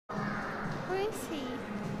Where is he?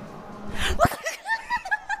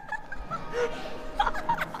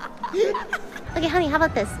 Okay, honey, how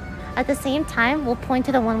about this? At the same time, we'll point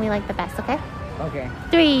to the one we like the best, okay? Okay.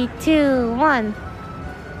 3, 2, 1.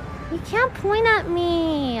 You can't point at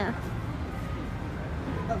me.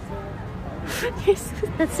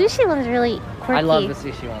 The sushi one is really quirky. I love the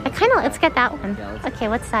sushi one. Let's get that one. Yeah, okay,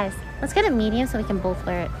 what size? Let's get a medium so we can both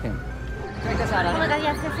wear it. Okay. Check this out, honey. Oh my god,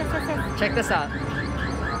 yes. Check this out.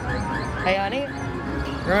 Hey, honey.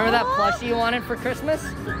 Remember that plushie you wanted for Christmas?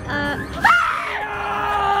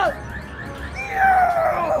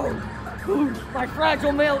 My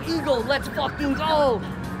fragile male eagle, let's fucking go!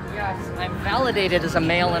 Yes, I'm validated as a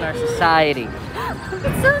male in our society.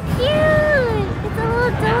 It's so cute! It's a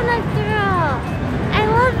little donut girl. I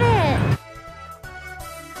love it.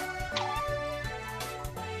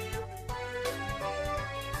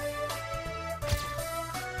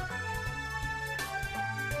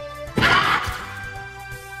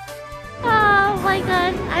 Oh my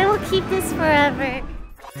god, I will keep this forever.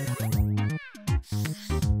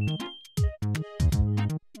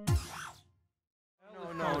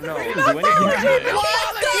 No.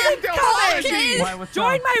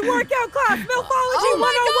 Join my workout class, milfology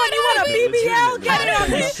 101. You want a BBL? Get it on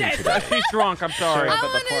this shit. She's drunk. I'm sorry.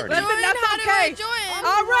 Listen, that's okay.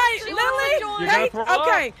 All right, Lily. Hey,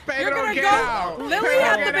 okay. You're gonna go. Lily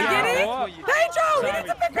at the beginning. Hey, Joe, he needs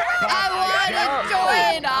to pick her up.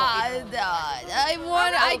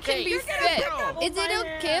 I can be fit. Is it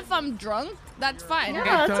okay if I'm drunk? That's fine.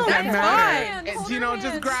 Yeah, It it's doesn't okay. matter.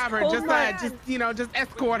 Just grab her. Just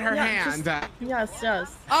escort her hand. Yes.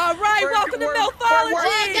 All right, welcome to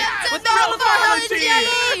milfology. What's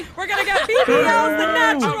milfology? We're gonna get BBLs the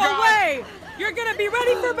natural way. You're gonna be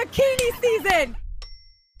ready for bikini season.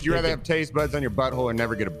 Would you rather have taste buds on your butthole and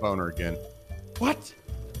never get a boner again? What?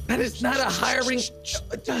 That is not a hiring.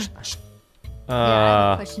 I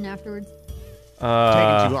have a question afterwards.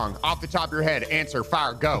 Taking too long. Off the top of your head, answer,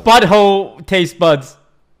 fire, go. Butthole taste buds.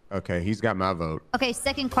 Okay, he's got my vote. Okay,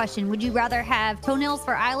 second question. Would you rather have toenails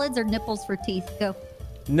for eyelids or nipples for teeth? Go.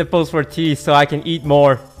 Nipples for teeth so I can eat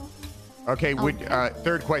more. Okay,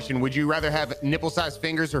 third question. Would you rather have nipple-sized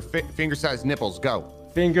fingers or finger-sized nipples? Go.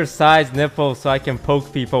 Finger-sized nipples so I can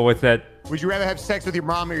poke people with it. Would you rather have sex with your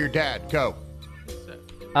mom or your dad? Go.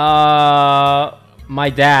 My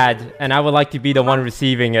dad, and I would like to be the one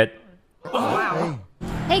receiving it.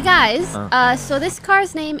 Hey guys, so this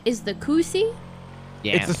car's name is the Cussy.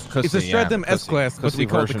 Yeah, it's a Stratum S-Class, but we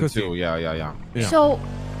call it the Cussy. Yeah. So,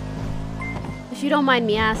 if you don't mind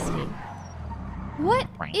me asking, what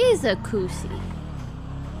is a Cussy?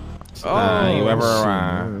 You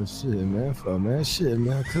ever shit, man, fuck, man, shit,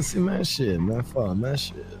 man, Cussy, man, shit, man, fuck, man,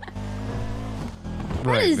 shit.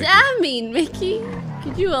 What does that mean, Mickey?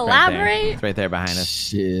 Could you elaborate? It's right there behind us.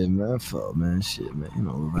 Shit, man, fuck, man, shit, man, you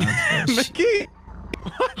know, Mickey!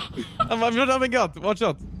 I'm jumping out. Watch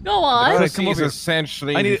out. Go on. Pussy is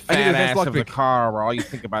essentially the fat ass of the car where all you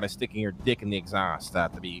think about is sticking your dick in the exhaust, to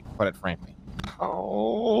be put it frankly.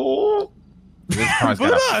 Oh. This car's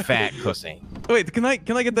got a fat pussy. Wait, can I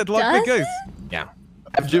get that lockpick, guys? Yeah.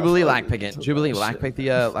 Have Jubilee lockpick it. Jubilee lockpick the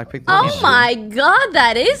Oh my god,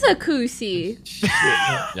 that is a Cussy. Shit,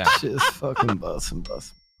 shit's fucking bussin'.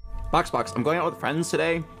 Box, I'm going out with friends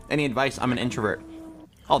today. Any advice? I'm an introvert.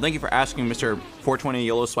 Oh, thank you for asking, Mr. 420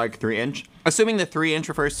 Yellow Swag 3-inch. Assuming the 3-inch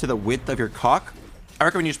refers to the width of your cock, I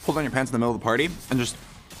recommend you just pull down your pants in the middle of the party and just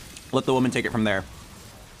let the woman take it from there.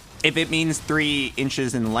 If it means 3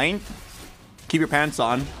 inches in length, keep your pants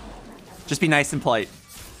on. Just be nice and polite.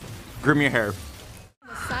 Groom your hair.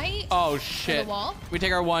 Site? Oh shit. Wall? We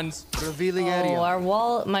take our ones. Revealing area.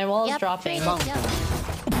 Oh, My wall is dropping.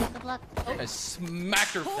 Good luck. I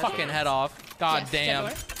smacked her fucking head off. God damn.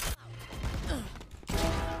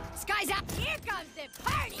 Sky's out. Here comes the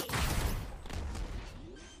party.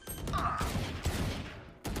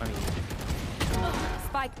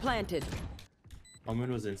 Spike planted.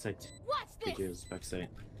 Omen was inside. What's this? He was backside.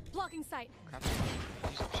 Blocking sight.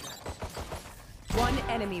 One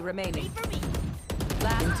enemy remaining.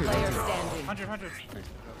 Last player standing. 100.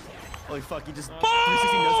 Holy fuck, you just...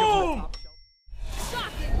 Boom!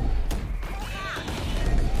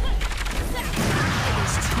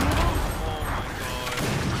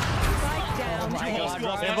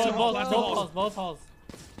 Both halls.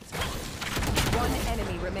 One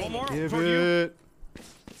enemy remaining. Give it.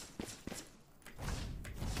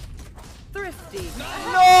 Thrifty.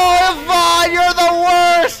 No, Yvonne, you're the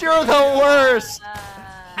worst. You're the worst.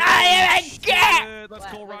 I am a cat. Let's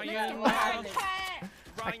go, Ryan.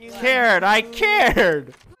 I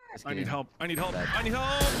cared. I need help. All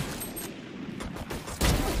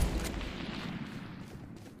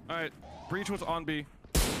right. Breach was on B.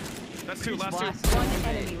 That's two. Last two. One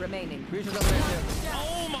enemy remaining. Breach was over there too.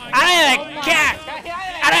 Oh my God. cat!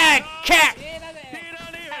 Cat!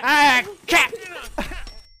 Cat!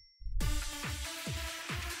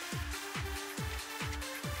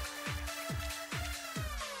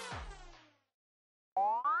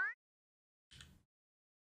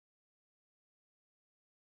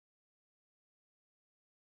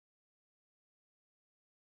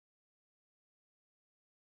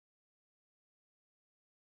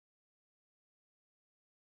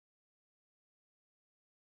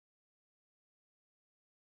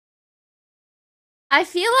 I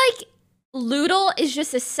feel like Loodle is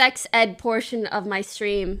just a sex ed portion of my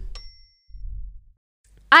stream.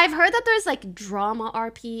 I've heard that there's like drama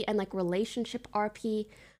RP and like relationship RP,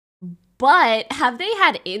 but have they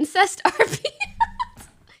had incest RP?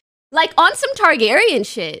 Like on some Targaryen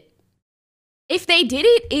shit. If they did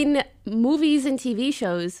it in movies and TV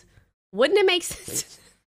shows, wouldn't it make sense?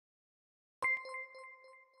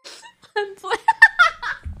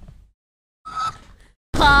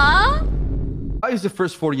 Huh? I use the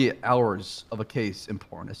first 48 hours of a case in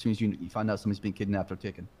porn as soon as you find out somebody's being kidnapped or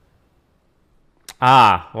taken.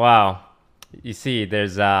 Ah, wow. You see,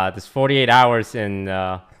 there's 48 hours in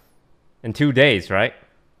 2 days, right?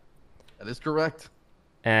 That is correct.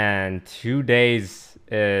 And 2 days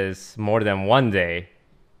is more than 1 day.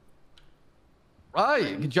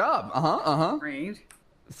 Right. Good job. Right.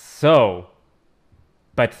 So,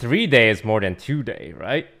 but 3 days more than 2 days,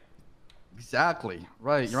 right? Exactly.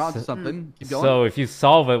 Right. You're onto something. Keep going. So if you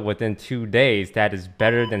solve it within 2 days, that is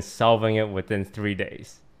better than solving it within 3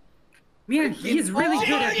 days. Man, he's really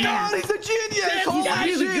good at math. He's a genius!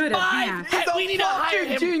 He's really good at math. We need to hire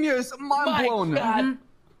him. Genius! Mind blown. God.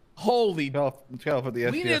 Holy. We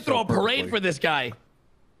need to throw a parade for this guy.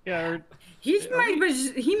 Yeah. He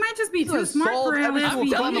might just be too smart for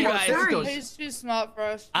LSPD. He's too smart for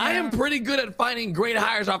us. I am pretty good at finding great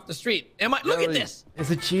hires off the street. Am I? Look at this. Is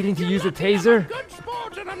it cheating to use a taser? Good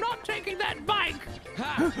sport, and I'm not taking that bike.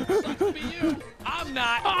 Ha, sucks to be you. I'm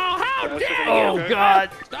not. Oh, how dare you! Oh God!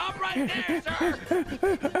 Stop right there, sir.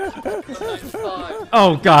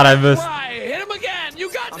 Oh God, I missed. Right, hit him again.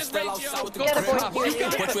 You got this, Rachio.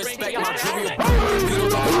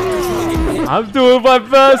 I'm doing my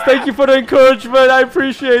best. Thank you for the encouragement. I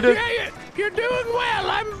appreciate it. Yeah, you're doing well.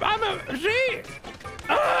 I'm a see.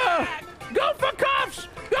 Go for cuffs.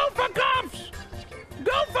 Go for cuffs.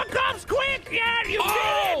 Go for cuffs, quick! Yeah, you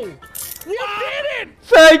did it. You did it.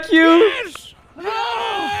 Thank you. Yes.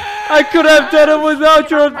 I could have done it without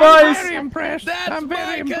your advice. I'm very impressed. I'm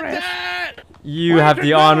very impressed. You have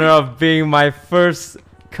the honor of being my first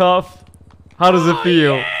cuff. How does it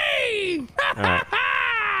feel? Yay! Right.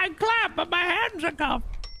 Clap, but my hands are cuffed.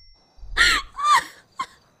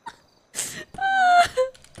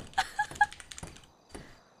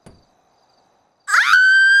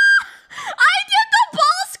 I did the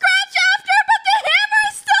ball scratch after, but the hammer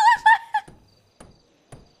is still in my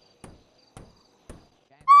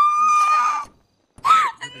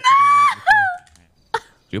No!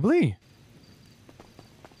 Jubilee.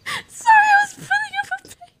 Sorry, I was putting up a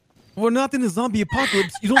thing. We're not in a zombie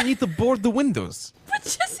apocalypse. You don't need to board the windows. But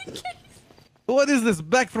just in case. What is this?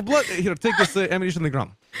 Back for blood? Here, take this ammunition on the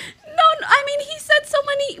ground. No, I mean, he said so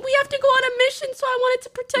many. We have to go on a mission, so I wanted to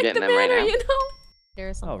protect the manor, you know?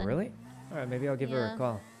 There's something. Oh, really? All right, maybe I'll give her a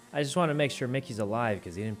call. I just want to make sure Mickey's alive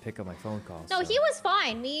because he didn't pick up my phone call. No, he was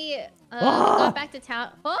fine. We got back to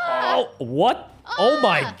town. Oh, what? Oh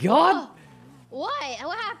my God! What?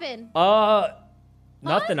 What happened?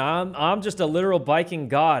 Nothing. I'm just a literal biking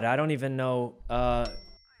god. I don't even know.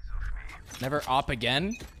 Never op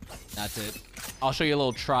again. That's it. I'll show you a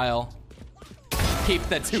little trial. Keep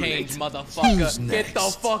the change, motherfucker. Get the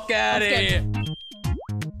fuck out of here.